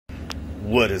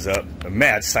What is up? A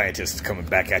mad scientist coming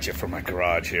back at you from my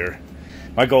garage here.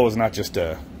 My goal is not just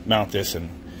to mount this and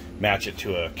match it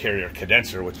to a carrier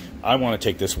condenser, which I want to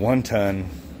take this 1-ton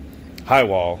high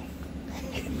wall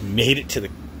and made it to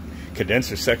the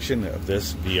condenser section of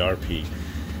this VRP.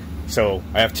 So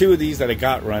I have 2 of these that I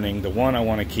got running. The one I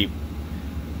want to keep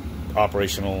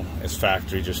operational as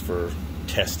factory just for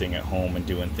testing at home and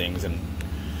doing things and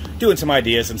doing some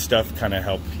ideas and stuff, kind of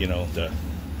help, you know,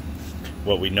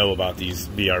 what we know about these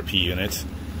VRP units.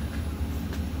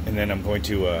 And then I'm going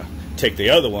to take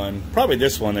the other one, probably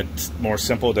this one that's more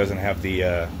simple, doesn't have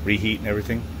the reheat and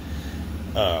everything.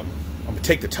 I'm going to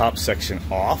take the top section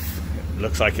off. It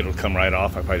looks like it'll come right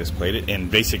off. I probably just played it,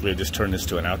 and basically just turn this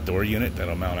to an outdoor unit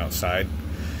that'll mount outside.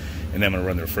 And then I'm going to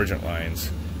run the refrigerant lines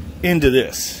into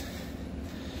this.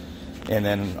 And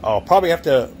then I'll probably have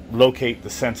to locate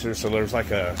the sensor. So there's like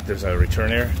there's a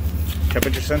return air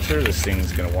temperature sensor. This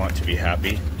thing's going to want to be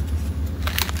happy.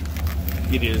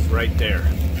 It is right there.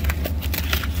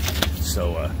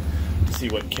 So to see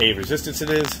what cave resistance it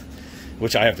is,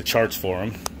 which I have the charts for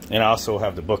them, and I also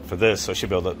have the book for this, so I should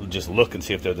be able to just look and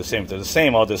see if they're the same. If they're the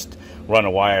same, I'll just run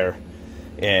a wire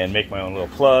and make my own little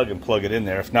plug and plug it in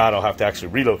there. If not, I'll have to actually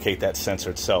relocate that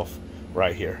sensor itself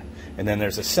right here. And then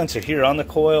there's a sensor here on the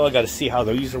coil. I got to see how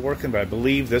these are working, but I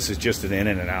believe this is just an in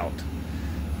and an out.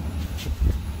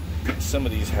 Some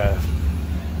of these have,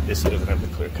 this doesn't have the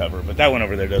clear cover, but that one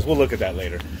over there does. We'll look at that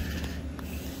later.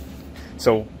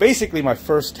 So basically my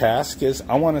first task is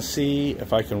I want to see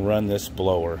if I can run this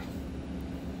blower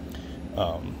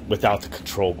without the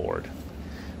control board.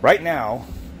 Right now,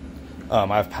 I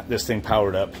have this thing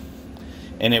powered up,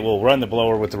 and it will run the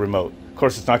blower with the remote. Of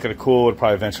course, it's not going to cool. It'll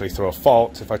probably eventually throw a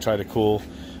fault if I try to cool,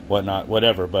 whatnot,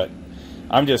 whatever. But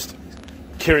I'm just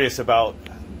curious about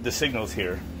the signals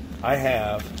here. I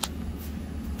have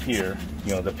here,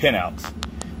 you know, the pinouts.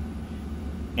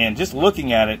 And just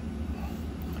looking at it,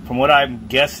 from what I'm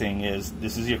guessing is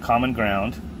this is your common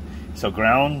ground. So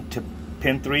ground to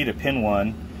pin 3 to pin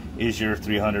 1 is your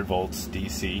 300 volts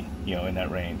DC, you know, in that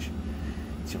range.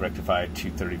 It's your rectified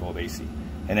 230 volt AC.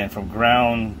 And then from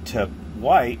ground to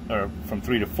white, or from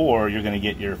 3 to 4, you're going to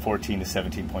get your 14 to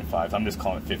 17.5. I'm just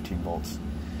calling it 15 volts.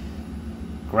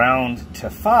 Ground to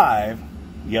 5,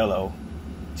 yellow,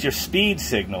 it's your speed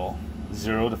signal,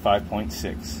 0 to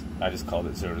 5.6. I just called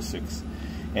it 0 to 6.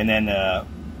 And then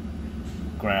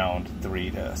ground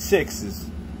 3 to 6 is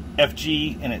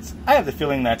FG, and I have the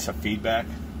feeling that's a feedback.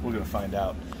 We're going to find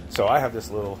out. So I have this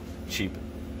little cheap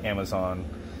Amazon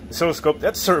oscilloscope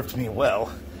that served me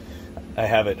well. I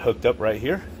have it hooked up right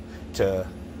here to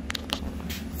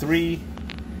 3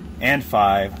 and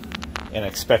 5, and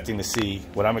expecting to see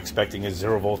what I'm expecting is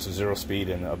 0 volts or 0 speed,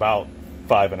 and about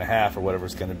 5.5 or whatever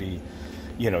it's going to be,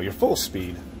 you know, your full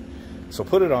speed. So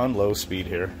put it on low speed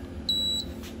here,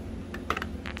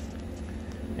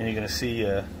 and you're going to see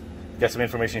got some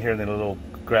information here in the little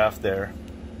graph there.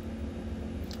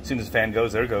 As soon as the fan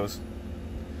goes, there it goes.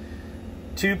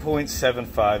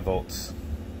 2.75 volts.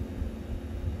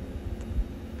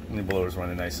 And the blower's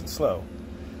running nice and slow.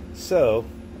 So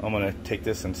I'm going to take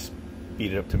this and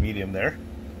speed it up to medium there.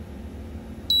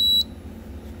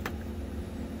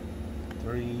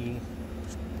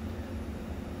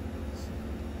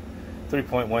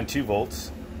 3.12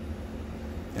 volts,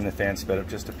 and the fan sped up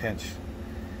just a pinch.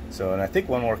 So, and I think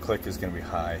one more click is going to be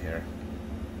high here.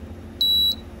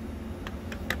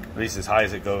 At least as high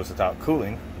as it goes without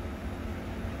cooling.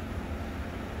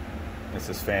 This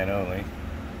is fan only.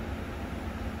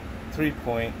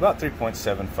 About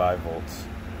 3.75 volts.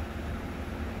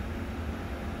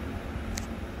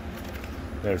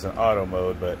 There's an auto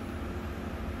mode, but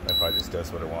that probably just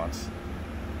does what it wants.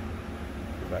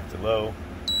 Go back to low.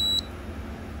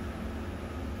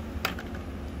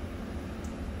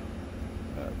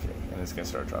 Okay, and it's going to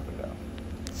start dropping down.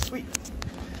 Sweet.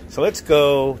 So let's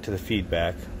go to the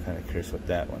feedback. I'm kind of curious what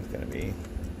that one's going to be.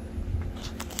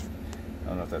 I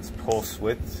don't know if that's pulse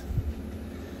width,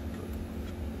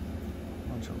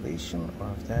 modulation,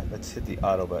 or if that. Let's hit the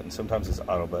auto button. Sometimes this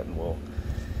auto button will.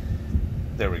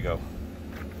 There we go.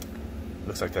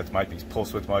 Looks like that might be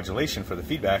pulse width modulation for the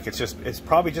feedback. It's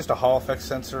probably just a Hall effect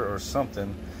sensor or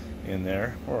something in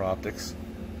there, or optics.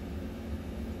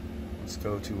 Let's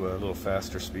go to a little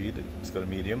faster speed. Let's go to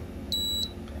medium.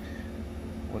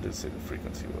 What did it say the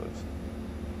frequency was?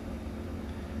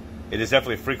 It is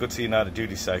definitely a frequency, not a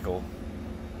duty cycle.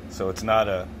 So it's not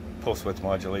a pulse width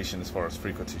modulation as far as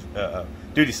frequency.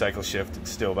 Duty cycle shift, it's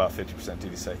still about 50%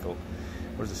 duty cycle.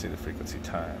 Where does it say the frequency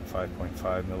time?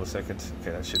 5.5 milliseconds.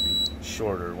 Okay, that should be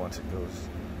shorter once it goes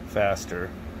faster.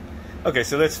 Okay,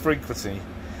 so that's frequency.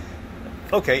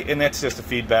 Okay, and that's just a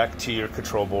feedback to your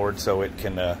control board, so it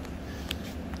can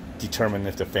determine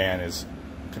if the fan is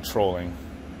controlling,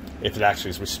 if it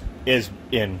actually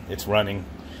it's running,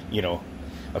 you know,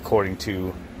 according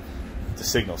to the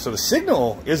signal. So the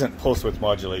signal isn't pulse width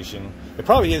modulation. It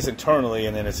probably is internally,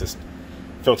 and then it's just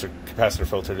capacitor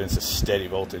filtered, and it's a steady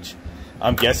voltage.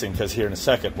 I'm guessing because here in a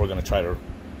second we're going to try to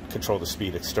control the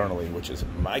speed externally, which is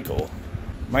my goal.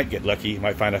 Might get lucky,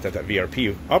 might find out that that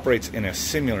VRP operates in a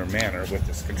similar manner with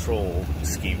this control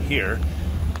scheme here.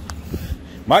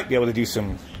 Might be able to do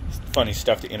some funny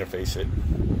stuff to interface it.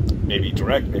 Maybe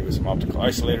direct, maybe with some optical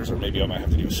isolators, or maybe I might have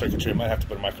to do a circuitry. I might have to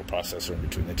put a microprocessor in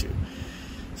between the two.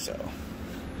 So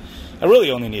I really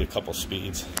only need a couple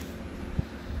speeds.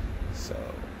 So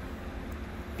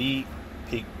B,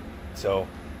 peak. So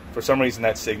for some reason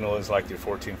that signal is like your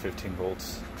 14, 15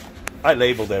 volts. I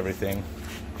labeled everything.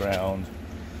 Ground.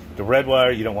 The red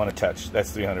wire you don't want to touch.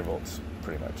 That's 300 volts,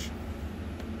 pretty much.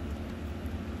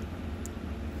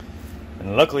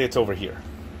 And luckily it's over here.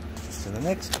 So the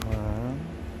next one,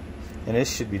 and this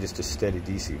should be just a steady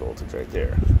DC voltage right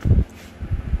there.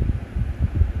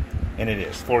 And it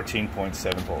is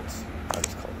 14.7 volts. I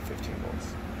just call it 15 volts.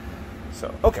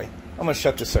 So, okay, I'm going to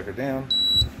shut this sucker down.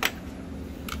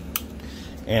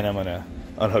 And I'm going to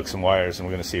unhook some wires, and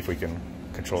we're going to see if we can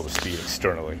control the speed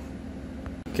externally.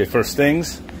 Okay, first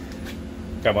things,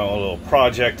 got my own little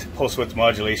project, pulse width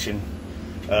modulation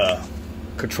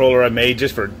controller I made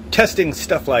just for testing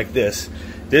stuff like this.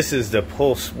 This is the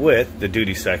pulse width, the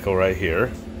duty cycle right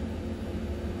here.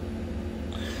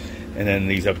 And then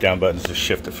these up-down buttons just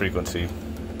shift the frequency.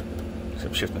 So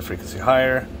I'm shifting the frequency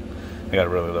higher. I got a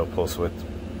really low pulse width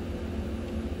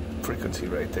frequency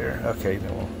right there. Okay,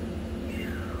 then we'll...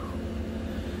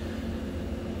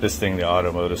 This thing, the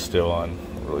auto mode, is still on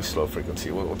really slow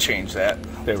frequency. We'll change that.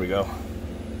 There we go.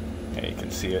 And you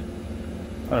can see it.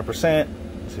 100%,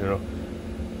 0.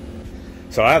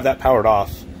 So I have that powered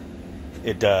off.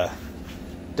 It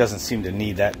doesn't seem to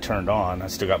need that turned on. I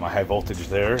still got my high voltage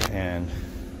there, and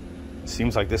it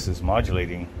seems like this is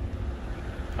modulating.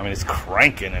 I mean, it's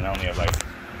cranking, and I only have like,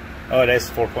 oh, it is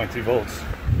 4.3 volts.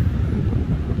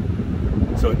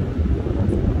 So it's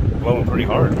blowing pretty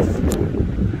hard.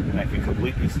 And I can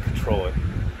completely control it,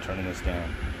 turning this down.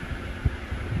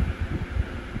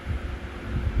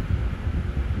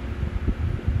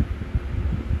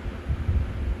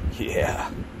 Yeah.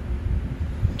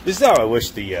 This is how I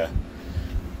wish the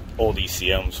old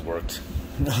ECMs worked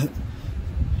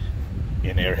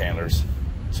in air handlers.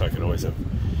 So I could always have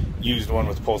used one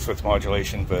with pulse width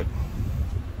modulation, but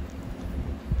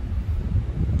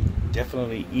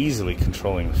definitely easily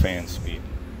controlling the fan speed.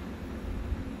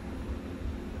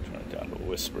 Turn it down to a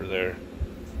whisper there.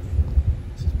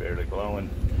 This is barely blowing.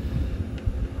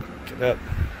 Pick it up.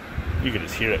 You can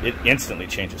just hear it. It instantly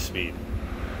changes speed.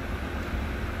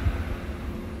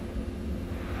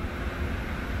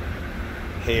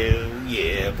 Hell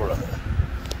yeah, brother.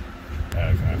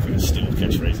 I'm going to steal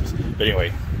catchphrases. But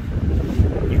anyway,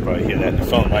 you can probably hear that in the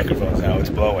phone microphones now.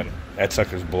 It's blowing. That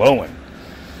sucker's blowing.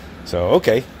 So,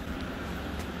 okay.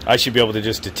 I should be able to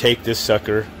just take this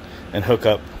sucker and hook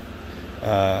up.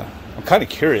 I'm kind of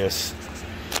curious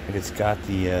if it's got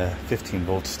the 15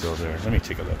 volts still there. Let me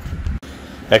take a look.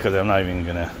 Heck with it, I'm not even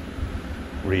going to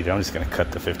read it. I'm just going to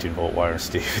cut the 15 volt wire and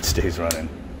see if it stays running.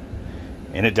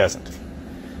 And it doesn't.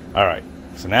 Alright.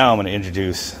 So now I'm going to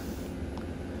introduce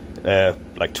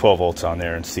like 12 volts on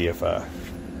there and see if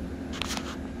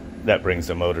that brings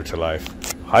the motor to life.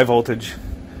 High voltage,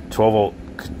 12 volt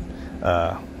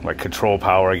like control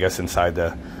power, I guess, inside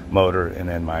the motor, and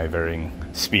then my varying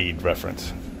speed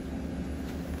reference.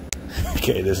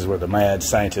 Okay, this is where the mad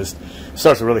scientist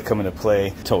starts to really come into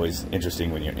play. It's always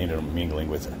interesting when you're intermingling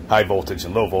with high voltage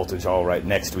and low voltage all right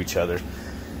next to each other.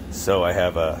 So I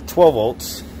have 12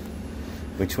 volts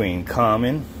between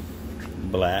common,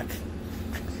 black,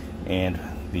 and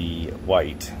the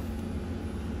white,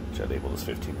 which I labeled as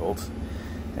 15 volts.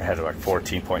 I had like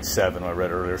 14.7 I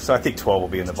read earlier, so I think 12 will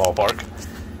be in the ballpark.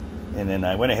 And then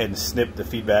I went ahead and snipped the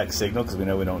feedback signal because we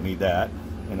know we don't need that.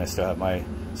 And I still have my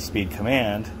speed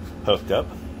command hooked up.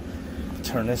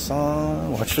 Turn this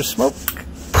on, watch for smoke.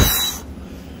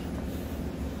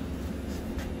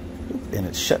 And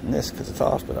it's shutting this because it's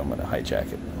off, but I'm going to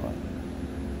hijack it.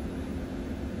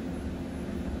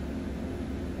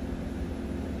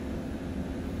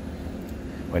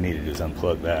 What I need to do is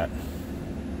unplug that.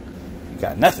 You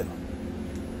got nothing.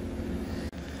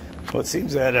 Well, it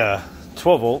seems that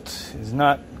 12 volts is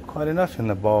not quite enough in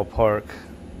the ballpark.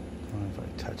 I don't know if I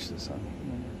touch this on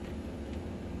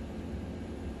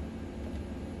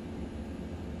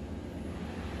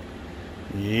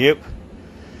here. Yep.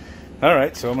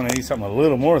 Alright, so I'm going to need something a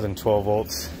little more than 12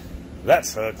 volts. That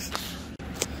sucks.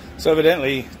 So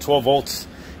evidently 12 volts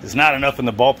is not enough in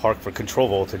the ballpark for control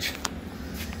voltage.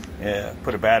 Yeah,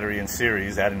 put a battery in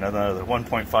series, add another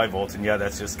 1.5 volts, and yeah,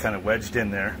 that's just kind of wedged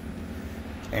in there,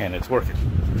 and it's working.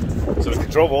 So the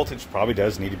control voltage probably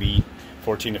does need to be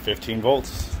 14 to 15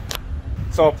 volts.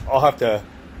 So I'll have to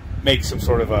make some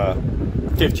sort of a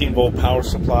 15 volt power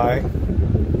supply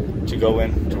to go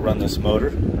in to run this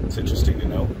motor. It's interesting to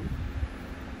know.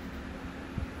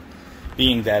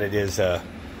 Being that it is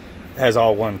has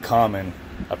all one common,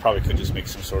 I probably could just make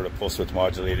some sort of pulse width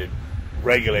modulated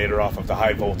regulator off of the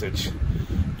high voltage,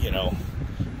 you know,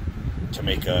 to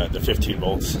make the 15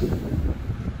 volts. Because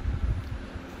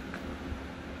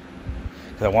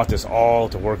I want this all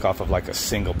to work off of like a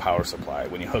single power supply.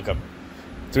 When you hook up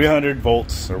 300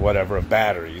 volts or whatever of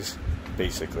batteries,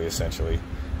 basically, essentially,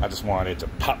 I just want it to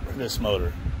pop this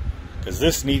motor. Because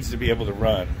this needs to be able to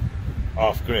run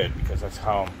off grid, because that's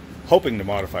how I'm hoping to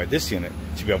modify this unit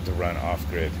to be able to run off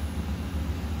grid.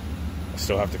 I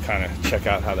still have to kind of check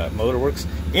out how that motor works.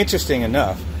 Interesting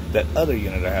enough, that other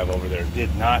unit I have over there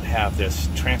did not have this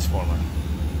transformer.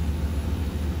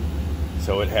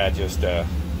 So it had just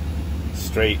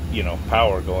straight, you know,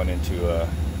 power going into the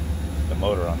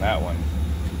motor on that one.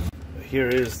 Here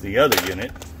is the other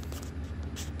unit.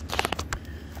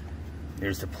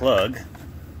 Here's the plug,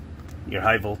 your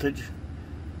high voltage,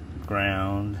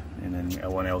 ground, and then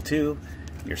L1, L2,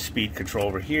 your speed control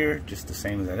over here, just the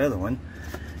same as that other one.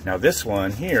 Now this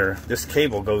one here, this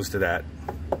cable goes to that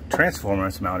transformer.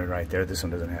 It's mounted right there. This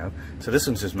one doesn't have. So this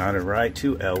one's just mounted right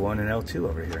to L1 and L2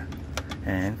 over here,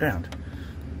 and ground.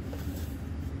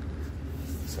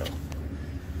 So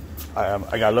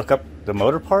I gotta look up the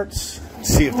motor parts,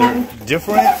 see if they're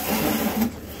different.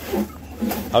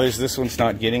 Obviously this one's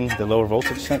not getting the lower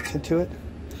voltage sent into it.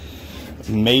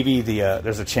 Maybe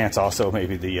there's a chance also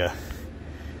maybe the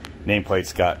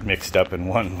nameplates got mixed up, and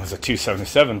one was a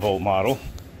 277 volt model.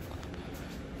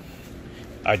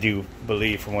 I do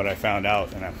believe, from what I found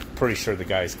out, and I'm pretty sure the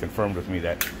guys confirmed with me,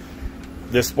 that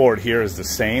this board here is the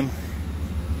same,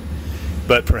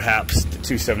 but perhaps the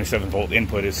 277 volt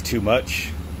input is too much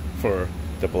for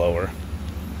the blower.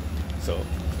 So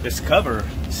this cover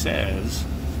says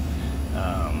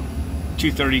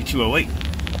 230, 208.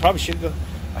 I probably should go,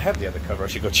 I have the other cover, I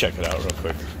should go check it out real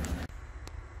quick.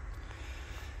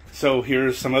 So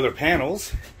here's some other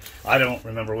panels. I don't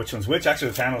remember which one's which.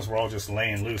 Actually, the panels were all just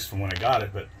laying loose from when I got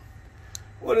it, but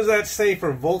what does that say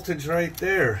for voltage right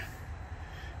there?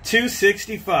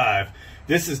 265.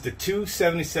 This is the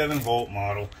 277 volt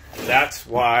model. That's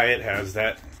why it has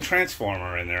that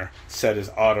transformer in there, set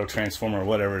as auto transformer or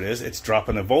whatever it is. It's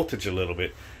dropping the voltage a little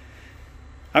bit.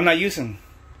 I'm not using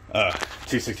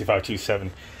 265,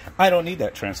 270. I don't need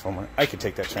that transformer. I could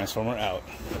take that transformer out.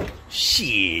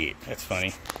 Shit, that's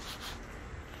funny.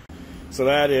 So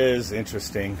that is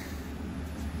interesting.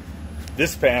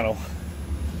 This panel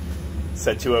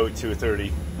said 208,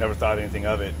 230. Never thought anything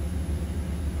of it.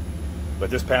 But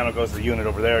this panel goes to the unit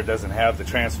over there. It doesn't have the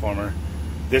transformer.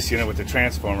 This unit with the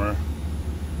transformer,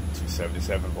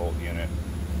 277 volt unit.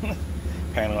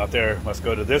 Panel out there must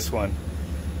go to this one.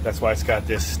 That's why it's got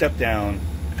this step down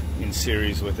in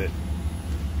series with it.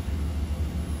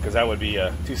 Because that would be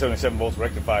 277 volts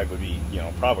rectified would be, you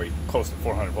know, probably close to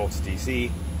 400 volts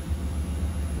DC.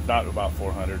 If not about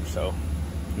 400 or so.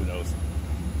 Who knows?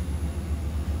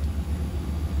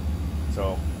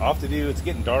 So I'll have to do, it's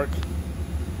getting dark.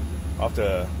 I'm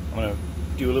going to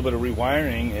do a little bit of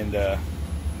rewiring and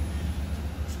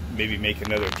maybe make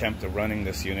another attempt at running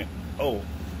this unit. Oh,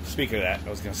 speaking of that, I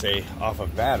was going to say, off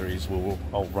of batteries,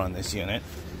 I'll run this unit.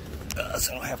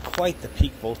 So I don't have quite the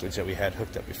peak voltage that we had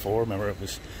hooked up before. Remember, it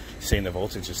was saying the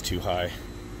voltage is too high.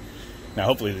 Now,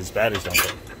 hopefully these batteries don't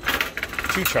get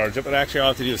too charged up, but actually all I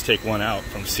have to do is take one out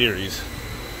from series.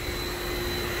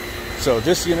 So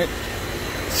this unit,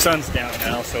 sun's down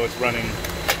now, so it's running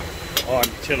on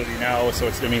utility now, so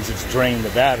that means it's drained the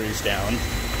batteries down.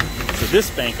 So this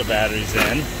bank of batteries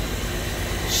then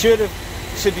should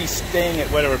be staying at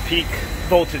whatever peak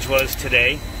voltage was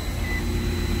today.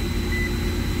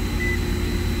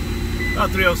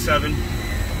 About 307.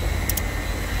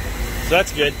 So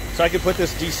that's good. So I could put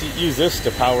this DC, use this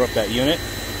to power up that unit,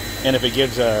 and if it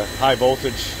gives a high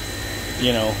voltage,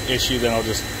 you know, issue, then I'll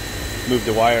just move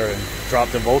the wire and drop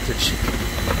the voltage.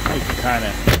 We can kind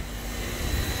of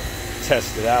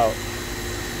test it out.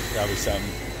 That'll be something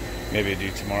maybe I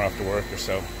do tomorrow after work or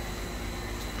so.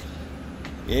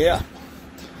 Yeah,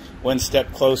 one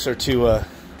step closer to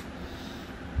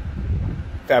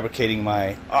fabricating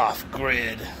my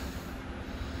off-grid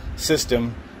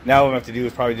system. Now what I have to do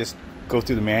is probably just go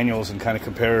through the manuals and kind of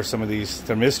compare some of these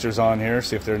thermistors on here,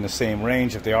 see if they're in the same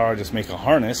range. If they are, I'll just make a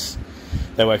harness.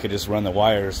 That way I could just run the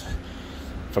wires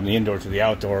from the indoor to the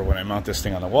outdoor when I mount this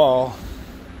thing on the wall.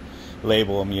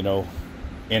 Label them, you know,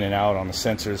 in and out on the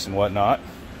sensors and whatnot.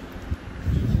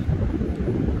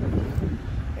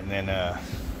 And then that'd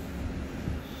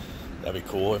be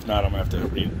cool. If not, I'm gonna have to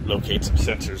relocate some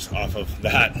sensors off of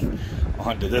that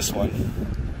onto this one.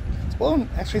 It's blowing,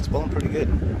 actually it's blowing pretty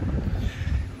good.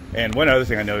 And one other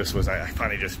thing I noticed was I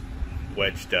finally just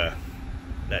wedged that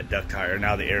duct tire.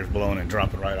 Now the air is blowing and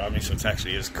dropping right on me, so it's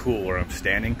actually is cool where I'm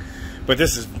standing. But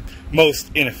this is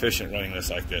most inefficient running this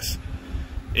like this.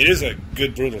 It is a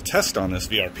good brutal test on this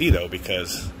VRP though,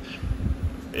 because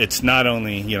it's not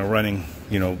only, you know, running,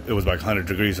 you know, it was like 100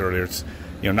 degrees earlier. It's,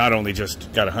 you know, not only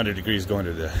just got 100 degrees going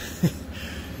to the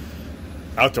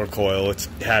outdoor coil, it's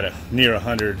had a near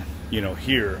 100, you know,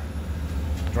 here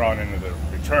drawn into the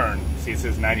return. See, it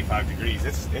says 95 degrees.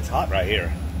 It's hot right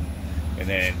here. And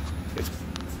then it's,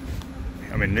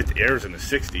 I mean, the air's in the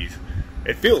 60s.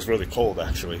 It feels really cold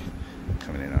actually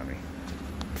coming in on me.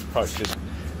 Probably should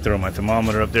throw my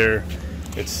thermometer up there.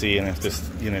 Let's see if this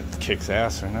unit kicks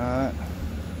ass or not.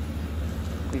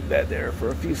 Leave that there for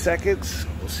a few seconds.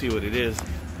 We'll see what it is.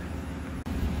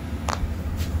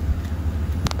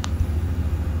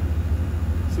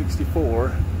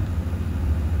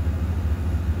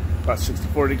 About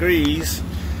 64 degrees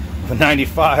with a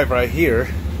 95 right here.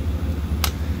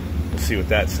 We'll see what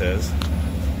that says.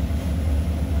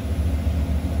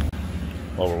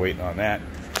 While we're waiting on that,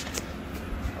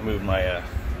 I'll move my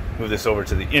move this over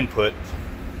to the input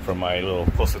from my little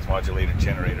pulse width modulated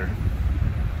generator,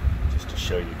 just to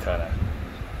show you kind of,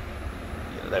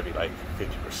 you know, that'd be like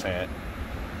 50%,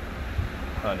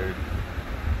 100. Yeah,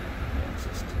 it's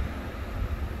just,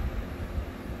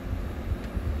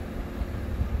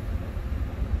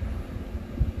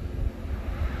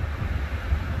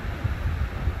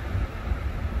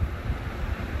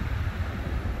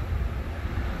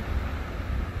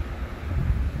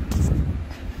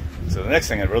 so the next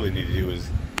thing I really need to do is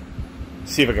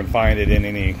see if I can find it in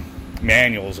any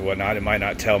manuals or whatnot. It might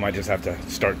not tell, might just have to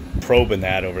start probing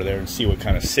that over there and see what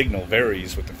kind of signal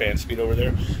varies with the fan speed over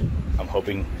there. I'm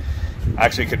hoping,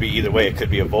 actually it could be either way. It could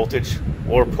be a voltage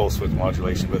or pulse width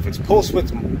modulation. But if it's pulse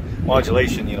width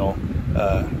modulation, you know,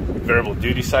 variable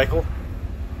duty cycle,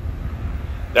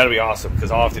 that'll be awesome,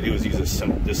 because all I have to do is use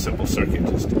this simple circuit,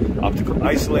 just optical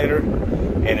isolator,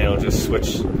 and it'll just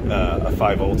switch a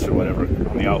 5 volts or whatever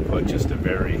on the output just to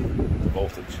vary the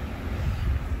voltage.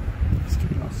 It's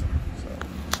pretty awesome. So,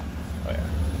 oh yeah,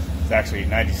 it's actually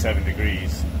 97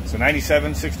 degrees. So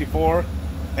 97, 64,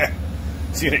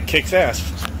 this unit kicks ass.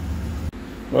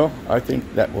 Well, I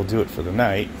think that will do it for the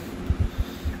night.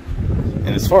 And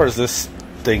as far as this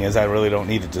thing is, I really don't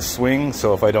need it to swing,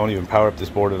 so if I don't even power up this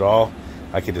board at all,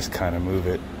 I could just kind of move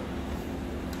it,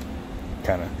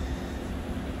 kind of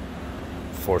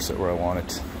force it where I want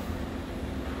it.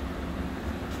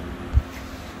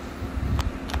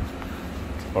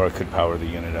 Or I could power the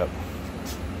unit up.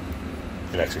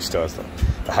 It actually still has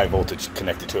the high voltage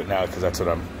connected to it now, because that's what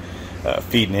I'm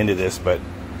feeding into this, but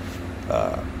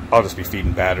I'll just be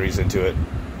feeding batteries into it,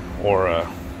 or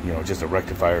you know, just a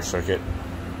rectifier circuit.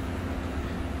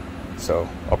 So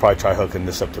I'll probably try hooking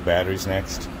this up to batteries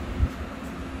next.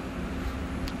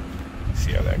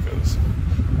 See how that goes.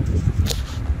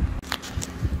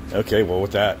 Okay, well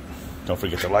with that, don't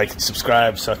forget to like and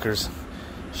subscribe, suckers.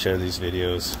 Share these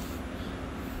videos.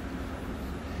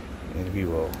 And we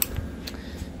will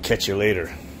catch you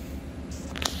later.